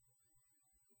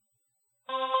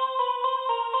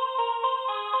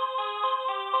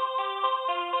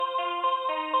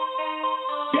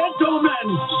Gentlemen,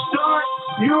 start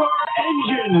your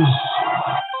engines.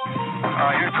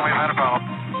 Houston, we've had a problem.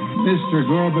 Mr.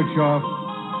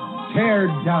 Gorbachev, tear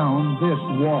down this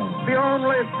wall. The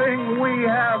only thing we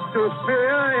have to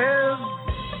fear is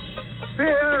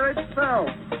fear itself.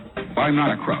 I'm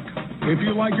not a crook. If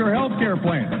you like your health care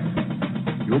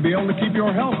plan, you'll be able to keep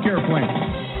your health care plan.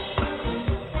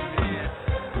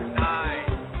 9, 8,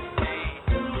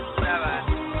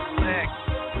 7,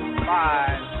 6,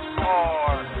 5,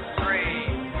 4, 3,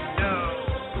 2,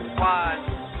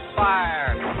 1,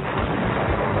 fire.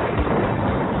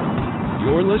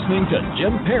 You're listening to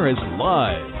Jim Paris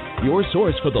Live, your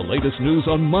source for the latest news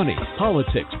on money,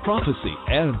 politics, prophecy,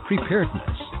 and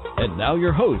preparedness. And now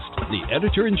your host, the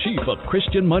editor-in-chief of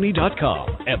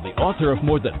ChristianMoney.com and the author of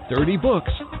more than 30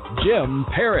 books, Jim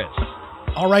Paris.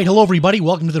 All right. Hello, everybody.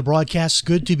 Welcome to the broadcast.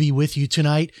 Good to be with you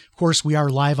tonight. Of course, we are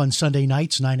live on Sunday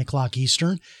nights, 9 o'clock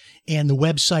Eastern. And the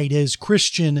website is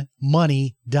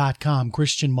ChristianMoney.com,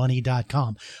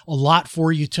 ChristianMoney.com. A lot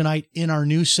for you tonight in our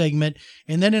news segment.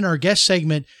 And then in our guest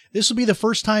segment, this will be the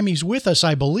first time he's with us,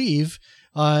 I believe.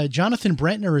 Jonathan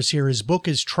Brentner is here. His book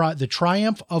is The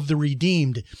Triumph of the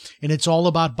Redeemed, and it's all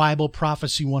about Bible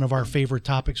prophecy, one of our favorite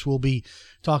topics. We'll be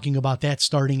talking about that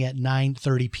starting at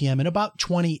 9:30 p.m. in about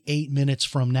 28 minutes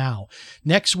from now.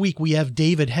 Next week, we have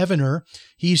David Heavener.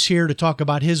 He's here to talk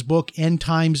about his book, End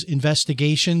Times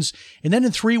Investigations. And then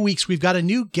in 3 weeks, we've got a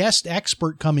new guest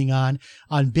expert coming on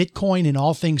Bitcoin and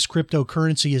all things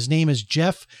cryptocurrency. His name is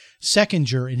Jeff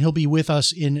Seckinger, and he'll be with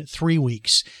us in 3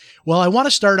 weeks. Well, I want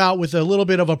to start out with a little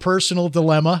bit of a personal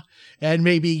dilemma and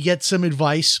maybe get some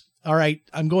advice. All right,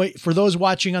 for those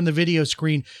watching on the video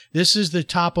screen, this is the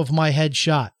top of my head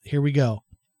shot. Here we go.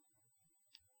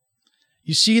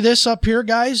 You see this up here,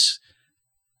 guys?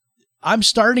 I'm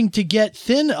starting to get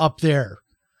thin up there.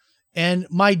 And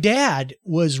my dad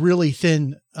was really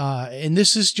thin, and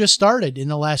this has just started in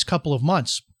the last couple of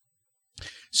months.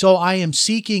 So I am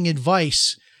seeking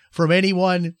advice from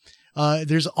anyone.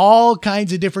 There's all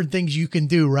kinds of different things you can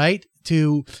do, right?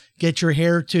 To get your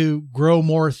hair to grow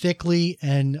more thickly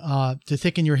and to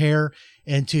thicken your hair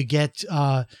and to get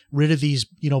rid of these,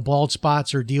 bald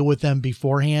spots or deal with them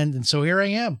beforehand. And so here I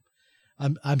am.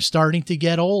 I'm starting to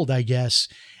get old, I guess.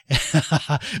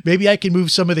 Maybe I can move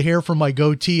some of the hair from my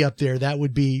goatee up there. That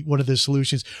would be one of the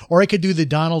solutions. Or I could do the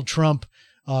Donald Trump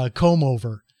comb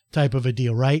over type of a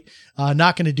deal, right?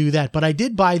 Not going to do that. But I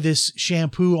did buy this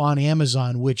shampoo on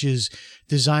Amazon, which is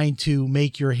designed to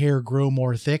make your hair grow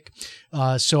more thick.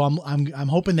 So I'm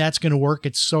hoping that's going to work.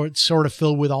 It's sort of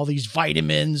filled with all these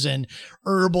vitamins and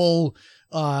herbal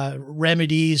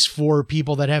remedies for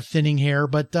people that have thinning hair,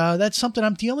 but that's something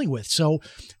I'm dealing with. So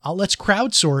let's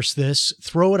crowdsource this,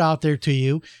 throw it out there to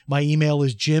you. My email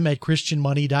is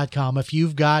jim@christianmoney.com. If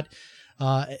you've got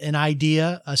an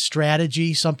idea, a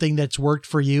strategy, something that's worked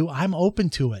for you, I'm open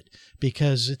to it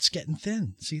because it's getting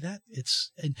thin. See that?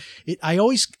 I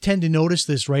always tend to notice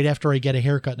this right after I get a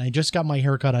haircut, and I just got my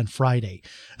haircut on Friday.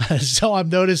 So I'm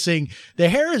noticing the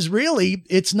hair is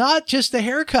it's not just the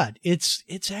haircut.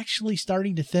 It's actually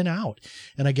starting to thin out.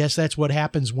 And I guess that's what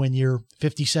happens when you're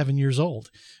 57 years old,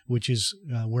 which is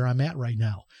where I'm at right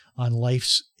now on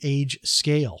life's age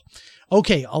scale.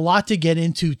 Okay, a lot to get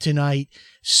into tonight.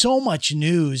 So much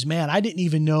news, man. I didn't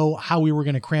even know how we were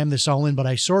going to cram this all in, but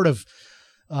I sort of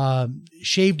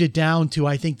shaved it down to,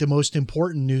 I think, the most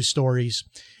important news stories.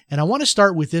 And I want to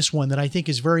start with this one that I think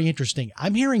is very interesting.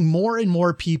 I'm hearing more and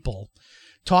more people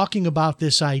talking about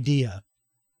this idea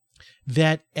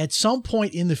that at some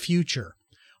point in the future,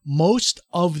 most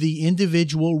of the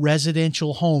individual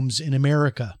residential homes in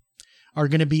America are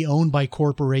going to be owned by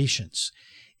corporations.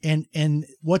 And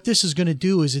what this is going to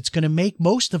do is it's going to make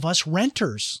most of us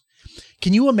renters.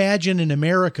 Can you imagine in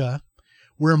America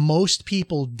where most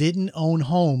people didn't own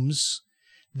homes,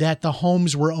 that the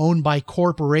homes were owned by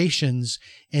corporations,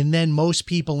 and then most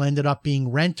people ended up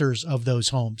being renters of those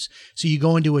homes? So you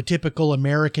go into a typical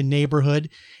American neighborhood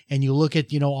and you look at,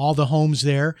 all the homes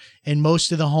there, and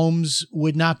most of the homes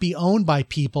would not be owned by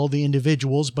people, the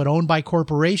individuals, but owned by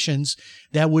corporations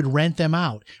that would rent them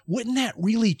out. Wouldn't that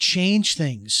really change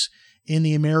things in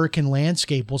the American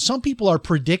landscape? Well, some people are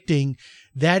predicting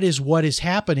that is what is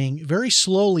happening very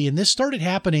slowly. And this started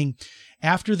happening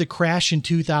after the crash in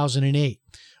 2008.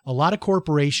 A lot of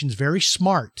corporations, very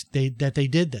smart, that they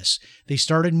did this. They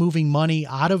started moving money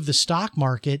out of the stock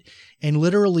market and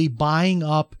literally buying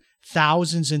up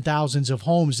thousands and thousands of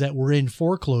homes that were in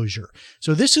foreclosure.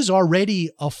 So this is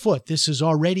already afoot. This is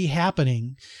already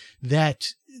happening, that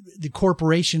the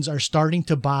corporations are starting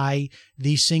to buy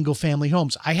these single family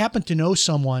homes. I happen to know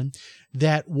someone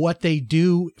that what they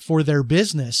do for their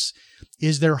business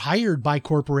is they're hired by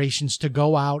corporations to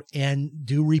go out and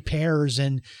do repairs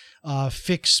and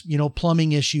fix,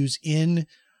 plumbing issues in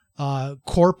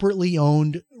corporately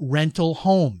owned rental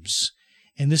homes.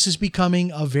 And this is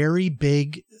becoming a very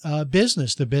big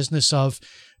business, the business of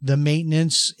the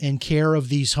maintenance and care of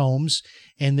these homes.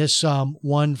 And this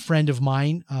one friend of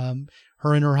mine,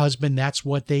 her and her husband, that's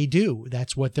what they do.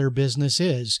 That's what their business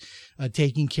is,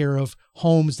 taking care of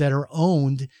homes that are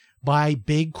owned by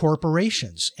big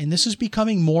corporations. And this is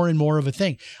becoming more and more of a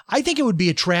thing. I think it would be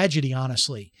a tragedy,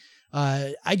 honestly.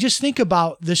 I just think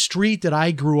about the street that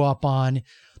I grew up on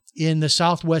in the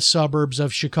southwest suburbs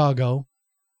of Chicago.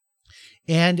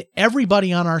 And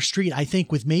everybody on our street, I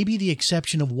think with maybe the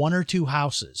exception of one or two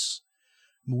houses,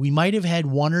 we might have had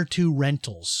one or two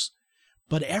rentals,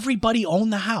 but everybody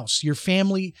owned the house. Your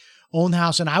family owned the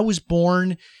house. And I was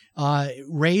born,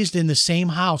 raised in the same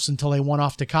house until I went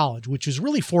off to college, which was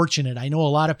really fortunate. I know a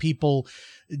lot of people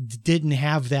didn't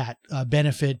have that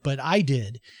benefit, but I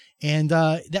did. And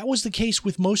that was the case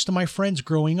with most of my friends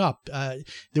growing up.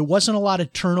 There wasn't a lot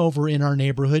of turnover in our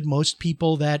neighborhood. Most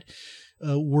people that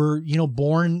were,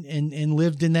 born and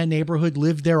lived in that neighborhood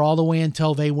lived there all the way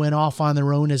until they went off on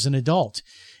their own as an adult.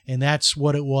 And that's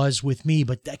what it was with me.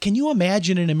 But can you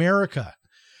imagine in America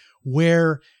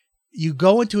where you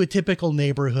go into a typical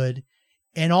neighborhood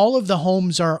and all of the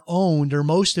homes are owned, or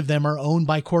most of them are owned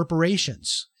by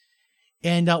corporations?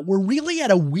 And we're really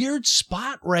at a weird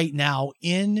spot right now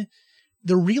in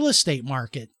the real estate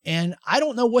market. And I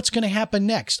don't know what's going to happen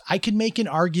next. I can make an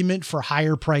argument for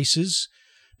higher prices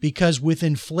because with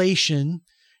inflation,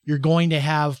 you're going to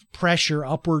have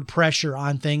upward pressure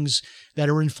on things that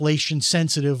are inflation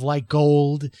sensitive, like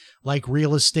gold, like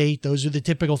real estate. Those are the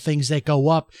typical things that go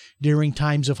up during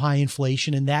times of high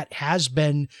inflation. And that has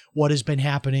been what has been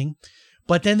happening.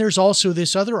 But then there's also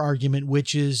this other argument,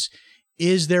 which is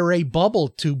there a bubble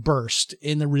to burst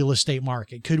in the real estate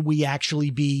market? Could we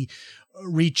actually be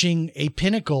reaching a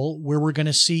pinnacle where we're going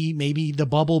to see maybe the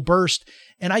bubble burst?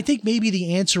 And I think maybe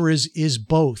the answer is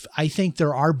both. I think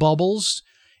there are bubbles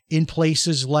in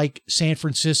places like San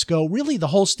Francisco, really the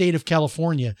whole state of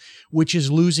California, which is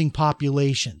losing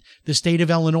population, the state of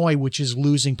Illinois, which is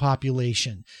losing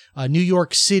population, New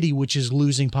York City, which is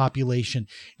losing population.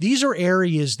 These are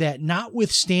areas that,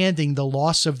 notwithstanding the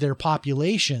loss of their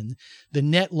population, the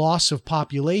net loss of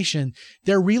population,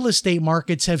 their real estate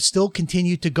markets have still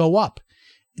continued to go up.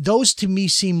 Those to me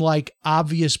seem like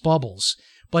obvious bubbles,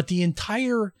 but the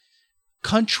entire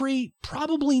country,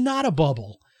 probably not a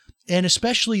bubble. And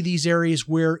especially these areas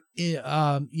where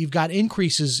you've got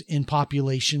increases in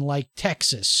population, like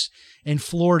Texas and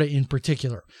Florida in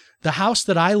particular. The house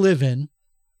that I live in,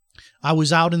 I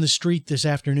was out in the street this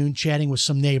afternoon chatting with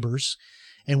some neighbors,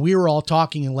 and we were all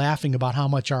talking and laughing about how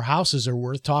much our houses are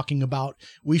worth, talking about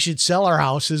we should sell our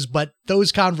houses, but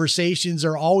those conversations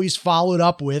are always followed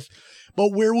up with,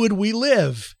 but where would we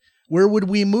live? Where would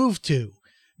we move to?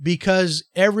 Because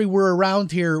everywhere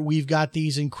around here, we've got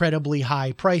these incredibly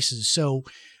high prices. So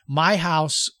my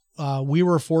house, we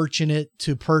were fortunate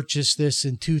to purchase this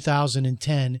in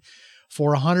 2010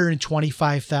 for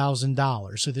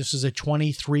 $125,000. So this is a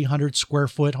 2,300 square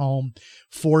foot home,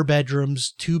 4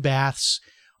 bedrooms, 2 baths,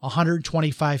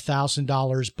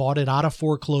 $125,000, bought it out of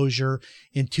foreclosure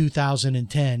in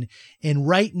 2010. And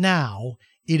right now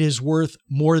it is worth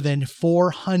more than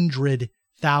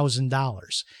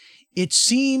 $400,000. It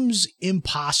seems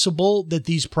impossible that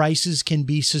these prices can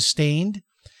be sustained.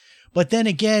 But then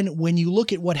again, when you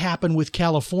look at what happened with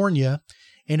California,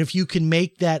 and if you can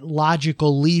make that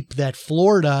logical leap that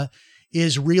Florida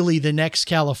is really the next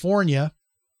California,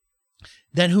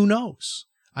 then who knows?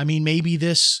 I mean, maybe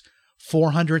this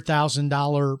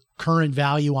 $400,000 current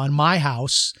value on my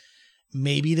house,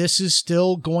 maybe this is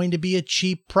still going to be a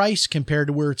cheap price compared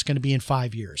to where it's going to be in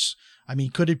 5 years. I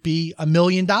mean, could it be $1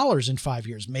 million in 5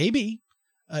 years? Maybe.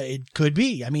 It could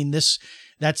be. I mean, that's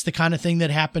the kind of thing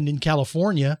that happened in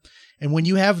California. And when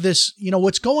you have this,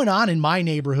 what's going on in my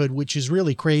neighborhood, which is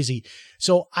really crazy.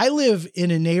 So I live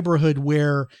in a neighborhood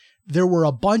where there were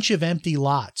a bunch of empty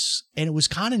lots, and it was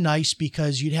kind of nice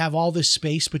because you'd have all this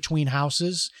space between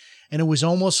houses, and it was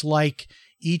almost like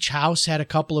each house had a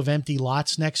couple of empty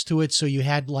lots next to it. So you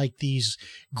had like these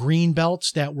green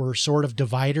belts that were sort of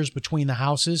dividers between the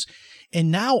houses.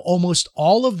 And now almost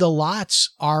all of the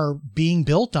lots are being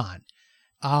built on.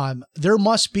 There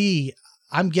must be,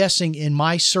 I'm guessing in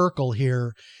my circle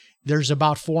here, there's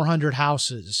about 400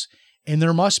 houses. And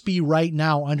there must be right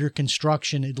now under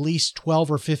construction at least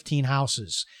 12 or 15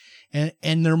 houses.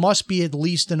 And there must be at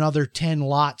least another 10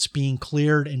 lots being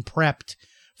cleared and prepped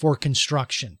for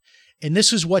construction. And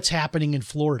this is what's happening in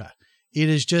Florida. It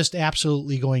is just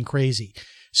absolutely going crazy.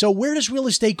 So where does real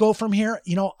estate go from here?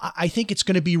 I think it's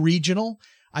going to be regional.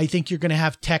 I think you're going to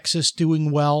have Texas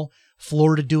doing well,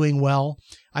 Florida doing well.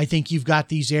 I think you've got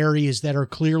these areas that are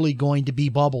clearly going to be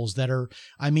bubbles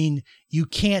you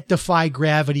can't defy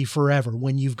gravity forever.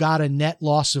 When you've got a net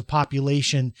loss of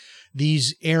population,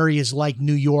 these areas like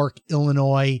New York,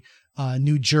 Illinois,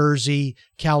 New Jersey,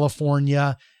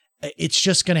 California, it's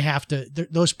just going to have to,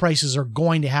 those prices are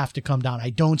going to have to come down. I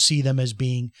don't see them as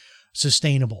being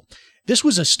sustainable. This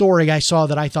was a story I saw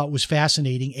that I thought was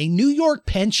fascinating. A New York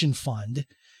pension fund,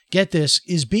 get this,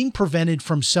 is being prevented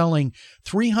from selling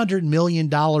 $300 million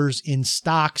in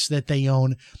stocks that they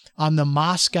own on the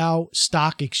Moscow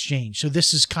Stock Exchange. So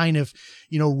this is kind of,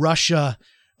 Russia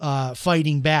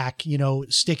fighting back,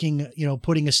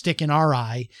 putting a stick in our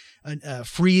eye,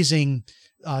 freezing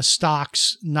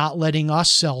stocks, not letting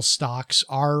us sell stocks.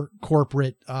 Our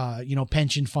corporate,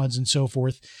 pension funds and so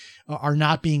forth are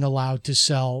not being allowed to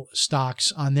sell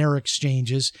stocks on their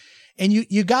exchanges. And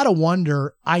you got to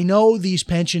wonder, I know these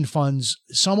pension funds,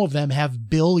 some of them have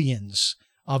billions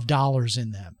of dollars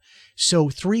in them. So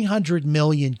 300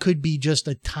 million could be just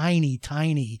a tiny,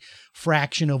 tiny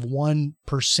fraction of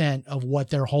 1% of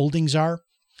what their holdings are.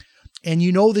 And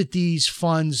you know that these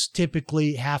funds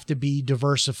typically have to be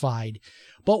diversified.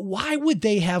 But why would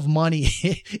they have money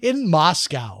in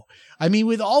Moscow?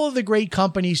 With all of the great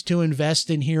companies to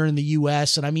invest in here in the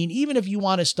U.S., and even if you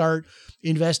want to start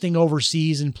investing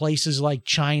overseas in places like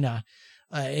China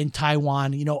and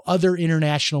Taiwan, other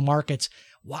international markets,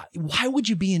 why would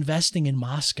you be investing in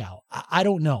Moscow? I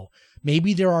don't know.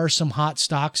 Maybe there are some hot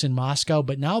stocks in Moscow,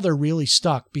 but now they're really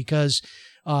stuck because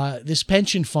this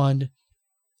pension fund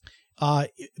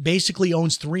basically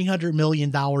owns $300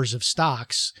 million of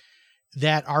stocks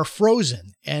that are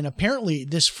frozen. And apparently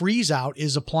this freeze out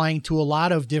is applying to a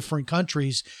lot of different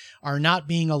countries are not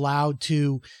being allowed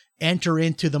to enter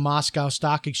into the Moscow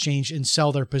Stock Exchange and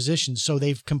sell their positions. So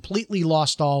they've completely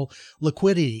lost all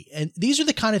liquidity. And these are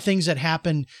the kind of things that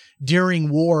happen during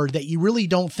war that you really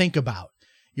don't think about.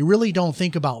 You really don't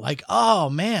think about like, oh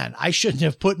man, I shouldn't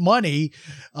have put money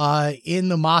in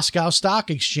the Moscow Stock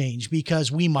Exchange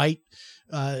because we might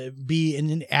be in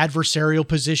an adversarial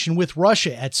position with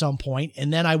Russia at some point,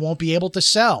 and then I won't be able to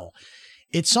sell.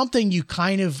 It's something you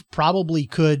kind of probably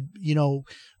could,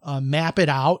 map it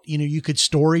out. You could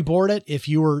storyboard it if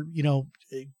you were,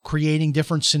 creating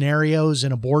different scenarios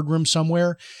in a boardroom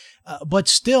somewhere. But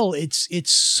still,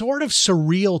 it's sort of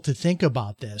surreal to think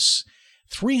about this.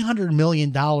 $300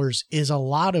 million is a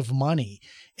lot of money.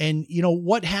 And,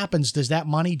 what happens? Does that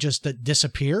money just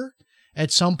disappear at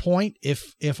some point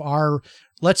if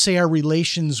let's say our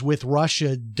relations with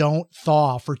Russia don't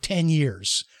thaw for 10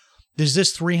 years? Does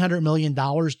this $300 million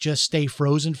just stay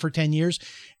frozen for 10 years?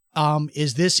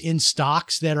 Is this in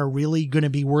stocks that are really going to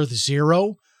be worth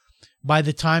zero by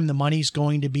the time the money's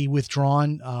going to be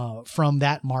withdrawn from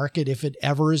that market, if it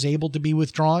ever is able to be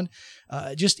withdrawn?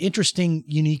 Just interesting,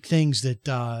 unique things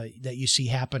that you see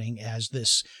happening as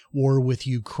this war with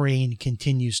Ukraine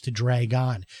continues to drag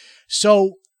on.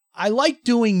 So I like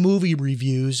doing movie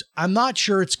reviews. I'm not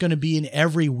sure it's going to be an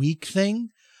every week thing,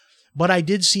 but I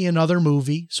did see another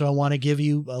movie, so I want to give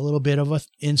you a little bit of an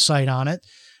insight on it,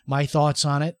 my thoughts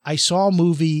on it. I saw a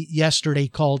movie yesterday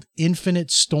called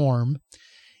Infinite Storm,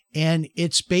 and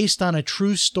it's based on a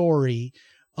true story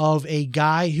of a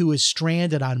guy who is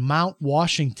stranded on Mount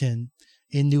Washington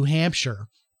in New Hampshire,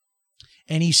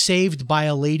 and he's saved by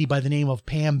a lady by the name of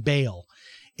Pam Bale.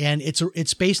 And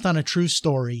it's based on a true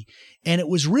story. And it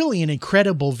was really an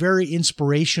incredible, very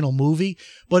inspirational movie.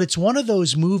 But it's one of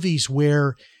those movies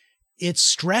where it's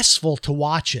stressful to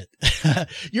watch it.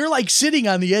 You're like sitting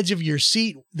on the edge of your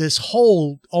seat this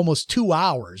whole almost 2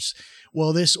 hours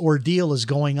while this ordeal is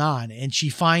going on. And she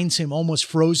finds him almost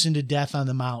frozen to death on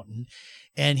the mountain.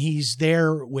 And he's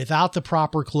there without the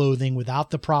proper clothing, without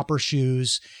the proper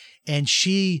shoes. And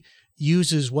she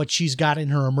uses what she's got in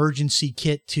her emergency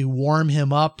kit to warm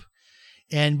him up.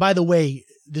 And by the way,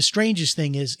 the strangest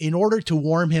thing is, in order to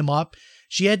warm him up,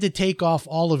 she had to take off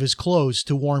all of his clothes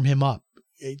to warm him up.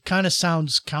 It kind of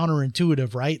sounds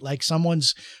counterintuitive, right? Like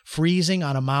someone's freezing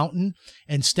on a mountain,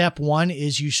 and step one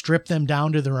is you strip them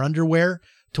down to their underwear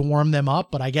to warm them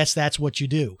up. But I guess that's what you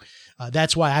do.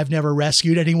 That's why I've never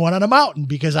rescued anyone on a mountain,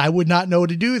 because I would not know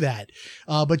to do that.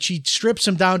 But she strips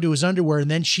him down to his underwear,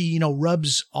 and then she,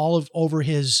 rubs over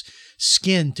his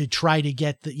skin to try to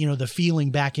get the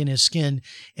feeling back in his skin.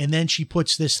 And then she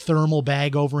puts this thermal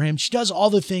bag over him. She does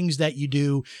all the things that you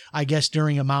do, I guess,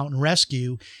 during a mountain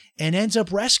rescue, and ends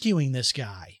up rescuing this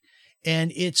guy.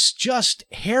 And it's just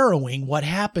harrowing what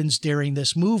happens during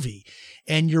this movie.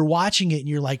 And you're watching it and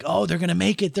you're like, oh, they're going to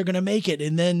make it. They're going to make it.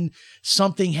 And then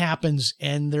something happens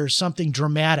and there's something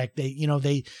dramatic.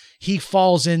 He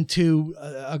falls into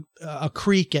a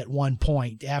creek at one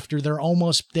point after they're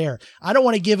almost there. I don't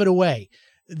want to give it away.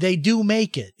 They do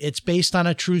make it. It's based on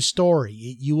a true story.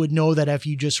 You would know that if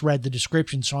you just read the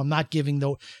description. So I'm not giving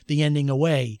the ending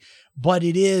away, but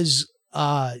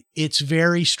it's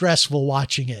very stressful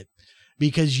watching it,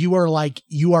 because you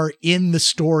are in the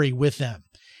story with them.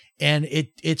 And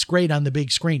it's great on the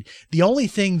big screen. The only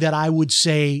thing that I would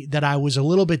say that I was a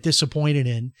little bit disappointed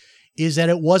in is that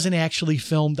it wasn't actually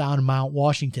filmed on Mount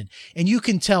Washington. And you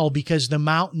can tell because the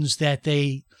mountains that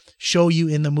they show you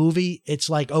in the movie, it's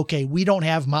like, okay, we don't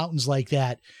have mountains like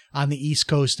that on the East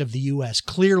Coast of the U.S.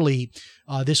 Clearly,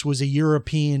 this was a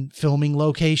European filming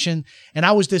location. And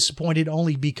I was disappointed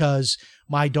only because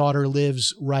my daughter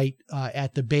lives right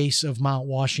at the base of Mount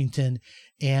Washington,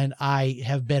 and I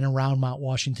have been around Mount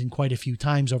Washington quite a few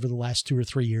times over the last 2 or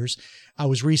 3 years. I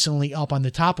was recently up on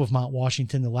the top of Mount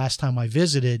Washington the last time I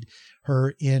visited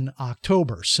her in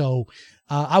October. So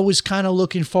I was kind of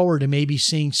looking forward to maybe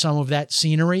seeing some of that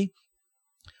scenery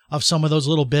of some of those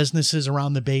little businesses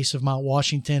around the base of Mount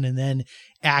Washington, and then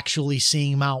actually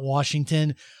seeing Mount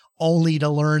Washington, only to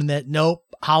learn that, nope,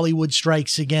 Hollywood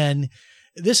strikes again.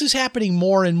 This is happening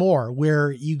more and more,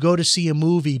 where you go to see a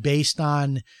movie based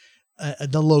on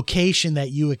the location that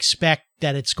you expect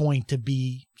that it's going to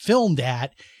be filmed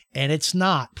at, and it's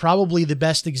not. Probably the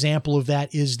best example of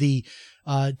that is the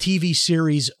TV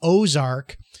series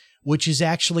Ozark, which is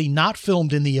actually not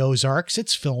filmed in the Ozarks.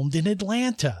 It's filmed in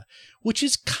Atlanta, which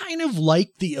is kind of like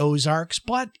the Ozarks,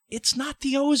 but it's not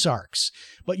the Ozarks.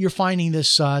 But you're finding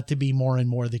this to be more and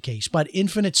more the case. But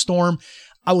Infinite Storm,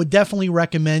 I would definitely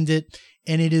recommend it.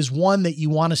 And it is one that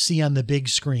you want to see on the big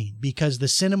screen, because the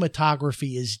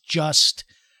cinematography is just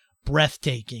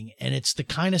breathtaking. And it's the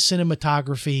kind of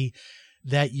cinematography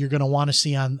that you're going to want to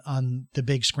see on the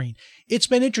big screen. It's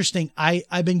been interesting.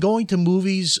 I've been going to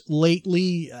movies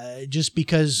lately just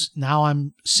because now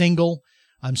I'm single.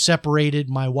 I'm separated.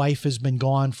 My wife has been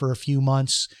gone for a few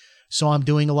months. So I'm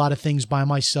doing a lot of things by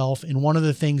myself. And one of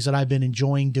the things that I've been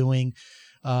enjoying doing,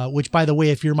 which, by the way,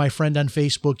 if you're my friend on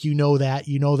Facebook, you know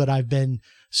that I've been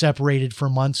separated for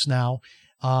months now,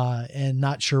 and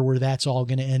not sure where that's all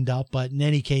going to end up. But in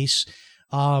any case,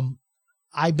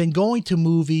 I've been going to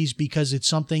movies because it's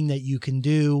something that you can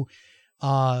do,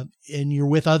 and you're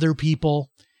with other people.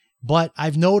 But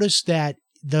I've noticed that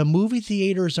the movie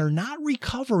theaters are not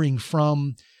recovering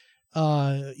from,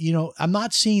 I'm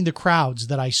not seeing the crowds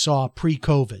that I saw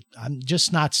pre-COVID. I'm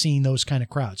just not seeing those kind of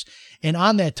crowds. And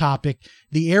on that topic,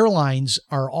 the airlines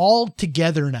are all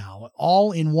together now,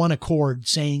 all in one accord,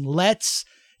 saying, let's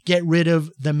get rid of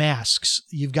the masks.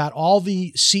 You've got all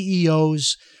the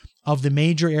CEOs of the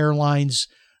major airlines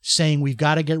saying we've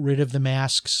got to get rid of the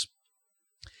masks.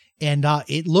 And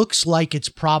it looks like it's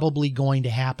probably going to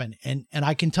happen. And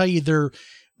I can tell you there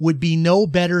would be no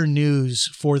better news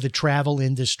for the travel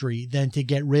industry than to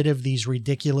get rid of these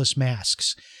ridiculous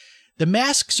masks. The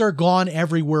masks are gone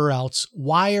everywhere else.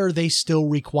 Why are they still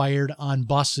required on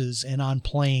buses and on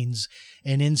planes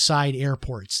and inside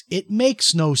airports? It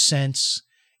makes no sense.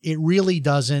 It really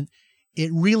doesn't. It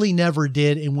really never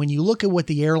did. And when you look at what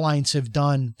the airlines have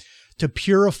done to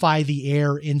purify the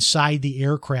air inside the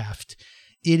aircraft,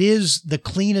 it is the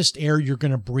cleanest air you're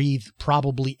going to breathe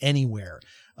probably anywhere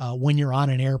when you're on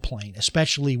an airplane,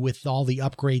 especially with all the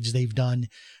upgrades they've done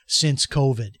since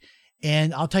COVID.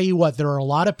 And I'll tell you what, there are a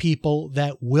lot of people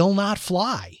that will not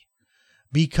fly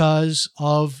because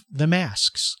of the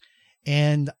masks.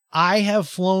 And I have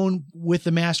flown with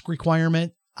the mask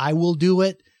requirement. I will do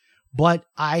it, but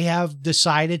I have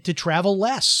decided to travel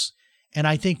less. And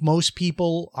I think most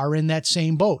people are in that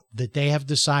same boat, that they have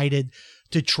decided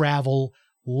to travel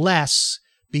less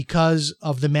because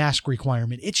of the mask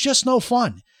requirement. It's just no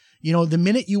fun. The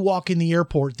minute you walk in the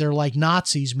airport, they're like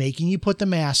Nazis making you put the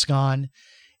mask on.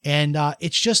 And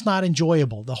it's just not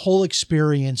enjoyable. The whole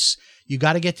experience, you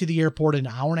got to get to the airport an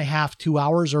hour and a half, 2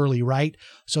 hours early, right?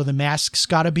 So the mask's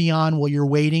got to be on while you're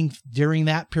waiting during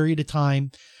that period of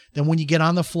time. Then when you get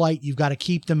on the flight, you've got to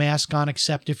keep the mask on,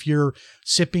 except if you're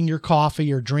sipping your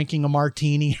coffee or drinking a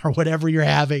martini or whatever you're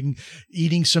having,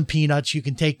 eating some peanuts, you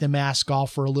can take the mask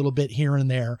off for a little bit here and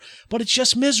there. But it's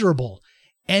just miserable.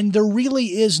 And there really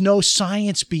is no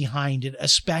science behind it,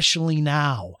 especially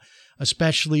now.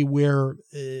 especially where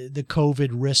the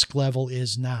COVID risk level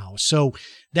is now. So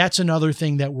that's another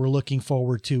thing that we're looking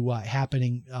forward to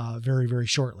happening very, very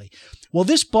shortly. Well,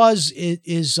 this buzz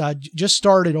is just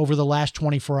started over the last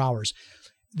 24 hours.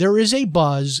 There is a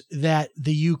buzz that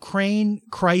the Ukraine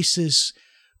crisis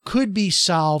could be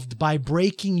solved by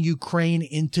breaking Ukraine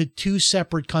into two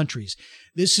separate countries.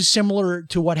 This is similar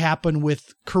to what happened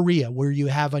with Korea, where you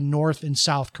have a North and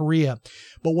South Korea.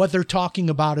 But what they're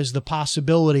talking about is the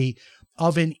possibility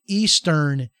of an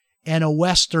Eastern and a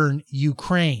Western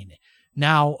Ukraine.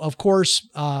 Now, of course,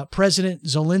 President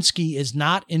Zelensky is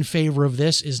not in favor of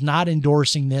this, is not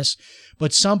endorsing this,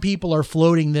 but some people are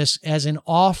floating this as an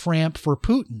off-ramp for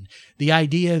Putin. The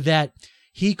idea that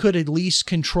he could at least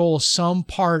control some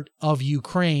part of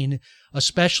Ukraine,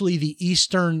 especially the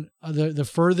eastern, the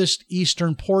furthest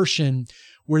eastern portion,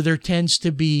 where there tends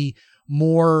to be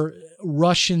more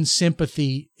Russian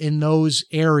sympathy in those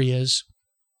areas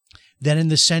than in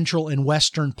the central and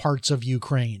western parts of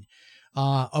Ukraine.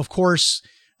 Of course,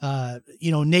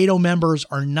 NATO members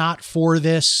are not for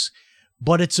this,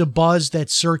 but it's a buzz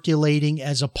that's circulating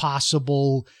as a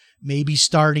possible maybe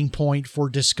starting point for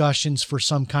discussions for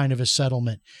some kind of a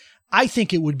settlement. I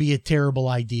think it would be a terrible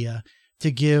idea to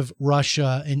give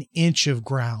Russia an inch of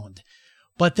ground.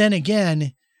 But then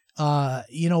again,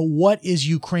 what is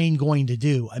Ukraine going to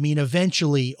do? I mean,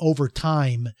 eventually, over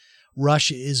time,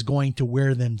 Russia is going to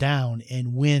wear them down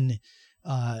and win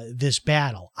this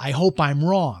battle. I hope I'm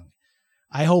wrong.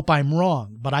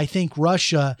 But I think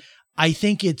Russia,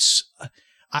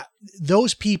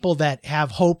 those people that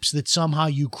have hopes that somehow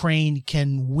Ukraine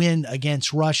can win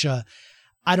against Russia,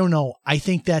 I don't know. I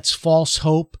think that's false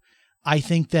hope. I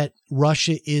think that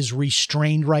Russia is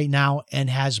restrained right now and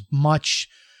has much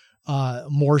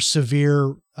more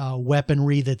severe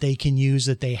weaponry that they can use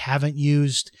that they haven't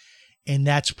used. And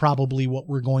that's probably what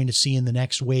we're going to see in the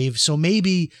next wave. So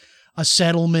maybe a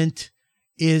settlement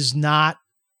is not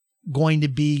going to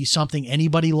be something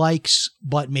anybody likes,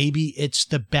 but maybe it's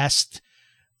the best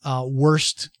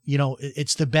worst,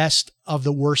 it's the best of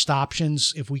the worst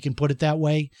options, if we can put it that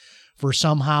way, for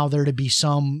somehow there to be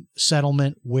some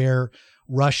settlement where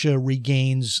Russia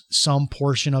regains some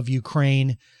portion of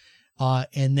Ukraine,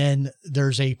 and then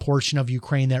there's a portion of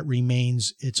Ukraine that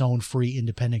remains its own free,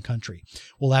 independent country.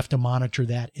 We'll have to monitor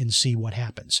that and see what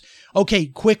happens. Okay,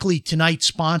 quickly, tonight's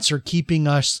sponsor keeping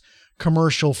us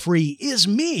commercial free is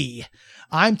me.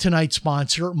 I'm tonight's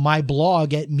sponsor, my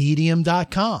blog at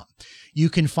medium.com. You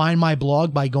can find my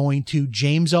blog by going to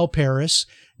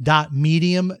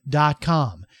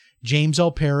jameselparis.medium.com,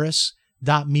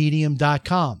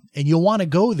 jameselparis.medium.com. And you'll want to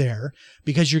go there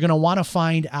because you're going to want to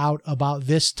find out about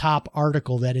this top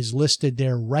article that is listed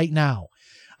there right now.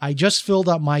 I just filled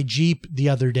up my Jeep the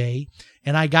other day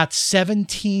and I got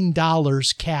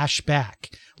 $17 cash back.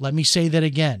 Let me say that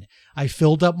again. I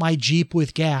filled up my Jeep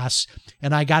with gas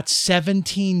and I got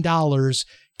 $17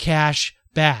 cash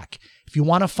back. If you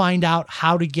want to find out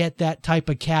how to get that type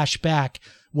of cash back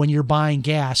when you're buying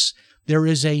gas, there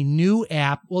is a new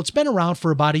app. Well, it's been around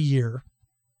for about a year.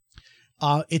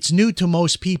 It's new to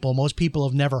most people. Most people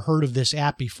have never heard of this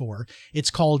app before.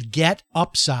 It's called Get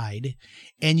Upside,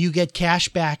 and you get cash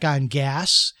back on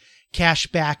gas, cash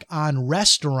back on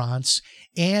restaurants,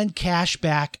 and cash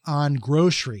back on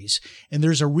groceries. And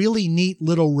there's a really neat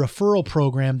little referral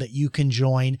program that you can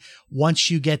join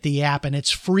once you get the app, and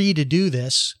it's free to do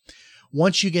this.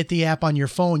 Once you get the app on your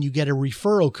phone, you get a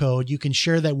referral code. You can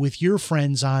share that with your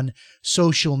friends on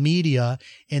social media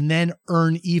and then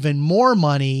earn even more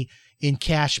money in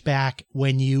cash back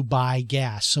when you buy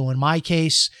gas. So in my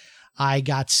case, I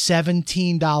got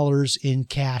 $17 in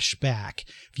cash back.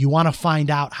 If you want to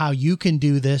find out how you can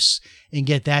do this and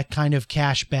get that kind of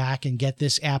cash back and get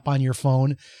this app on your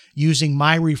phone, using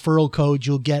my referral code,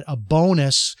 you'll get a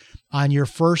bonus on your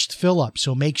first fill up.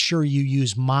 So make sure you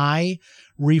use my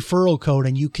referral code,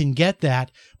 and you can get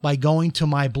that by going to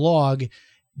my blog,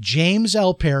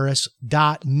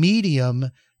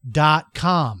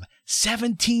 jameselparis.medium.com.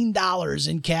 $17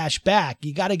 in cash back.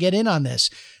 You got to get in on this.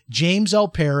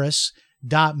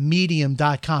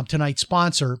 jameselparis.medium.com. Tonight's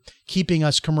sponsor, keeping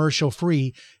us commercial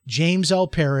free,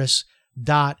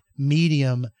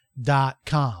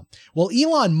 jameselparis.medium.com. Well,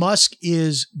 Elon Musk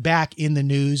is back in the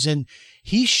news, and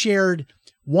he shared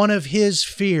one of his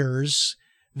fears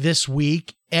this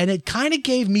week, and it kind of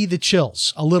gave me the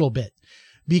chills a little bit,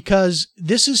 because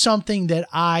this is something that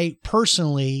I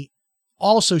personally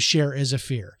also share as a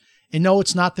fear. And no,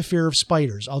 it's not the fear of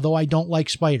spiders, although I don't like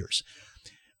spiders.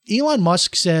 Elon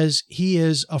Musk says he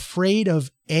is afraid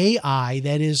of AI,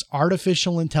 that is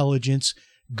artificial intelligence,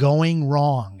 going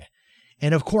wrong.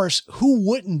 And of course, who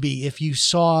wouldn't be if you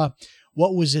saw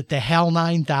what was it, the HAL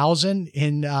 9000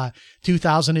 in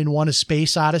 2001: A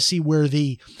Space Odyssey, where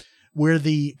the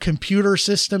computer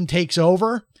system takes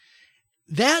over.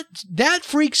 That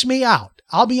freaks me out.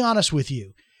 I'll be honest with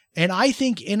you. And I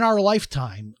think in our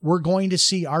lifetime, we're going to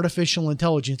see artificial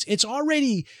intelligence. It's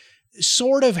already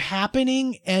sort of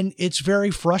happening, and it's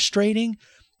very frustrating.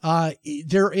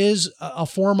 There is a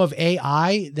form of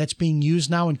AI that's being used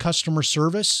now in customer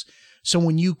service. So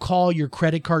when you call your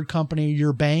credit card company or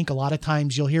your bank, a lot of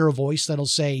times you'll hear a voice that'll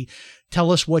say,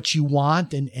 tell us what you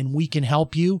want and we can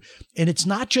help you. And it's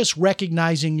not just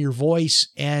recognizing your voice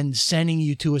and sending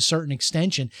you to a certain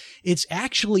extension. It's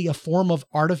actually a form of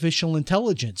artificial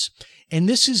intelligence. And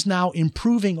this is now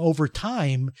improving over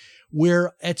time,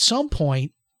 where at some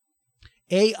point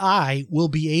AI will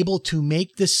be able to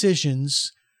make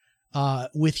decisions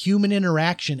with human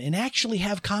interaction and actually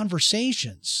have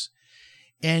conversations.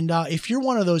 And if you're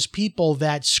one of those people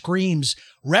that screams,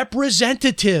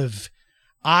 representative,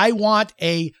 I want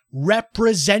a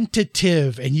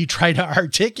representative, and you try to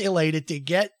articulate it to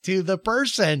get to the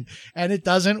person and it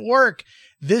doesn't work,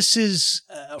 this is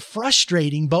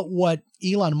frustrating. But what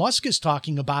Elon Musk is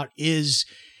talking about is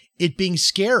it being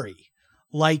scary.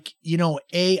 Like,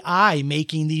 AI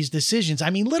making these decisions. I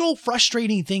mean, little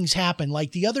frustrating things happen.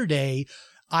 Like the other day,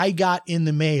 I got in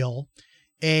the mail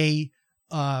a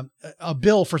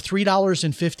bill for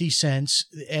 $3.50,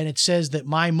 and it says that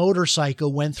my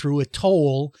motorcycle went through a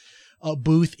toll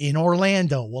booth in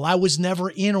Orlando. Well, I was never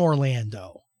in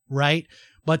Orlando, right?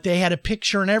 But they had a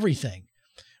picture and everything.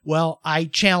 Well, I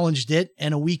challenged it,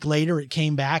 and a week later it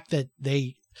came back that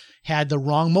they had the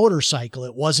wrong motorcycle.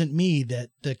 It wasn't me. That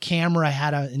the camera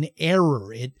had an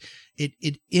error. It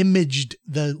imaged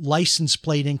the license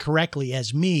plate incorrectly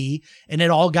as me, and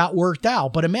it all got worked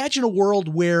out. But imagine a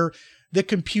world where the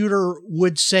computer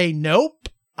would say, nope,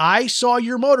 I saw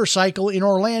your motorcycle in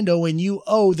Orlando and you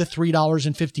owe the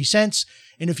 $3.50.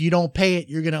 And if you don't pay it,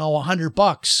 you're going to owe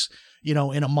 $100,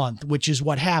 in a month, which is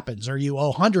what happens. Or you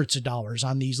owe hundreds of dollars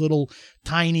on these little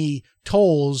tiny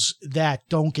tolls that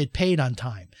don't get paid on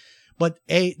time. But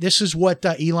this is what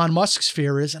Elon Musk's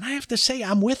fear is. And I have to say,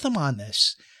 I'm with him on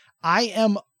this.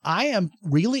 I am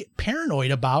really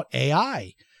paranoid about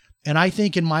AI. And I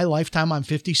think in my lifetime, I'm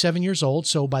 57 years old.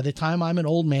 So by the time I'm an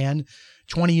old man,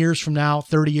 20 years from now,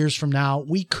 30 years from now,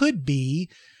 we could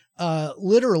be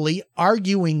literally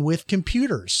arguing with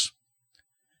computers.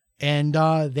 And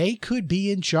they could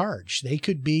be in charge. They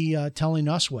could be telling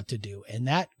us what to do. And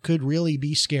that could really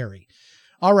be scary.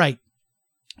 All right.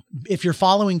 If you're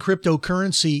following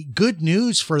cryptocurrency, good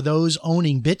news for those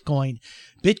owning Bitcoin.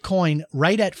 Bitcoin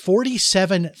right at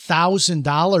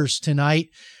 $47,000 tonight.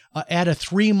 At a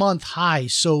 3-month high.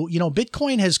 So,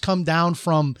 Bitcoin has come down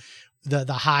from the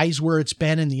highs where it's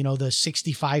been in, the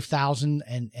 65,000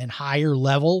 and higher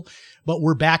level, but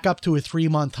we're back up to a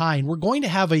 3-month high. And we're going to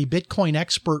have a Bitcoin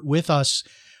expert with us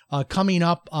coming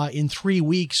up in 3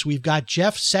 weeks. We've got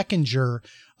Jeff Seckinger.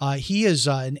 He is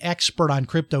an expert on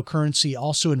cryptocurrency,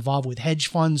 also involved with hedge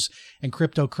funds and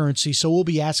cryptocurrency. So we'll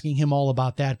be asking him all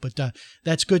about that. But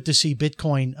that's good to see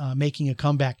Bitcoin making a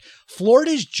comeback.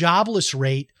 Florida's jobless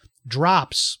rate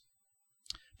drops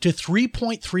to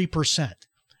 3.3%,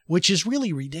 which is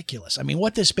really ridiculous. I mean,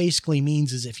 what this basically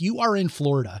means is if you are in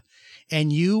Florida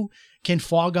and you can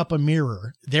fog up a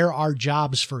mirror, there are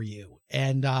jobs for you.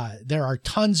 And there are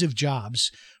tons of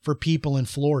jobs for people in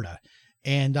Florida.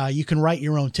 And you can write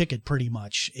your own ticket pretty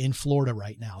much in Florida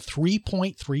right now.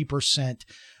 3.3%,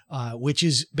 which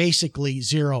is basically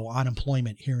zero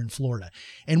unemployment here in Florida.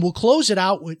 And we'll close it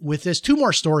out with this. 2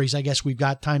 more stories I guess we've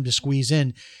got time to squeeze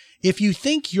in. If you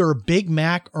think your Big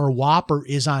Mac or Whopper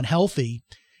is unhealthy,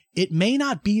 it may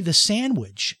not be the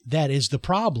sandwich that is the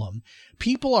problem.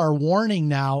 People are warning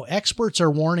now, experts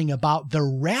are warning about the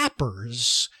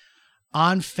wrappers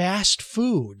on fast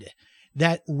food,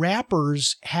 that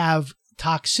wrappers have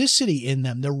toxicity in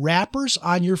them. The wrappers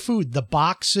on your food, the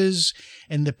boxes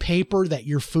and the paper that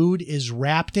your food is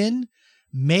wrapped in,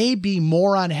 may be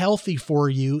more unhealthy for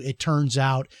you, it turns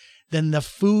out, than the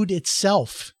food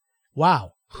itself.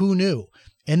 Wow, who knew?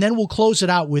 And then we'll close it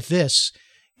out with this.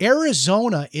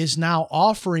 Arizona is now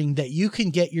offering that you can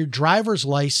get your driver's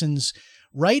license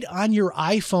right on your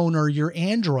iPhone or your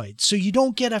Android. So you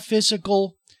don't get a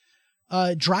physical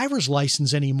driver's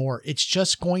license anymore. It's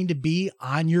just going to be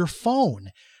on your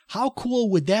phone. How cool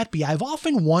would that be? I've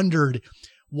often wondered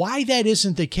why that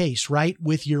isn't the case, right?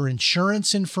 With your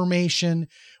insurance information,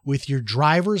 with your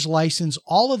driver's license,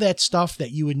 all of that stuff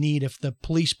that you would need if the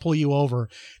police pull you over,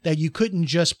 that you couldn't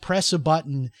just press a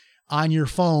button on your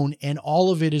phone and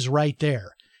all of it is right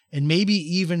there. And maybe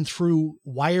even through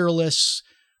wireless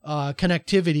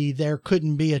connectivity, there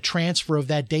couldn't be a transfer of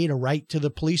that data right to the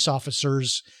police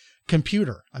officer's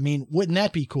computer. I mean, wouldn't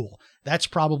that be cool? That's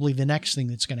probably the next thing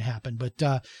that's going to happen.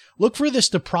 But look for this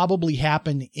to probably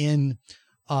happen in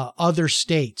other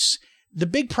states. The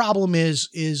big problem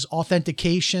is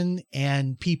authentication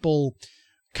and people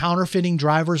counterfeiting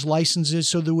driver's licenses.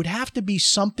 So there would have to be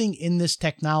something in this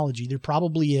technology, there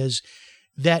probably is,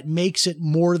 that makes it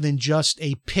more than just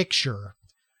a picture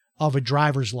of a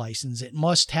driver's license. It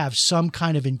must have some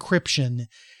kind of encryption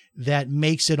that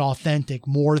makes it authentic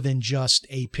more than just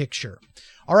a picture.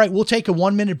 All right, we'll take a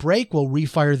 1-minute break. We'll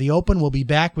refire the open. We'll be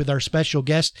back with our special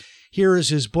guest. Here is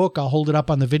his book. I'll hold it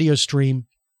up on the video stream.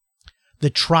 The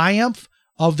Triumph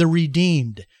of the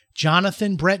Redeemed.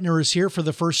 Jonathan Brentner is here for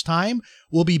the first time.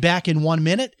 We'll be back in 1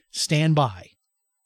 minute. Stand by.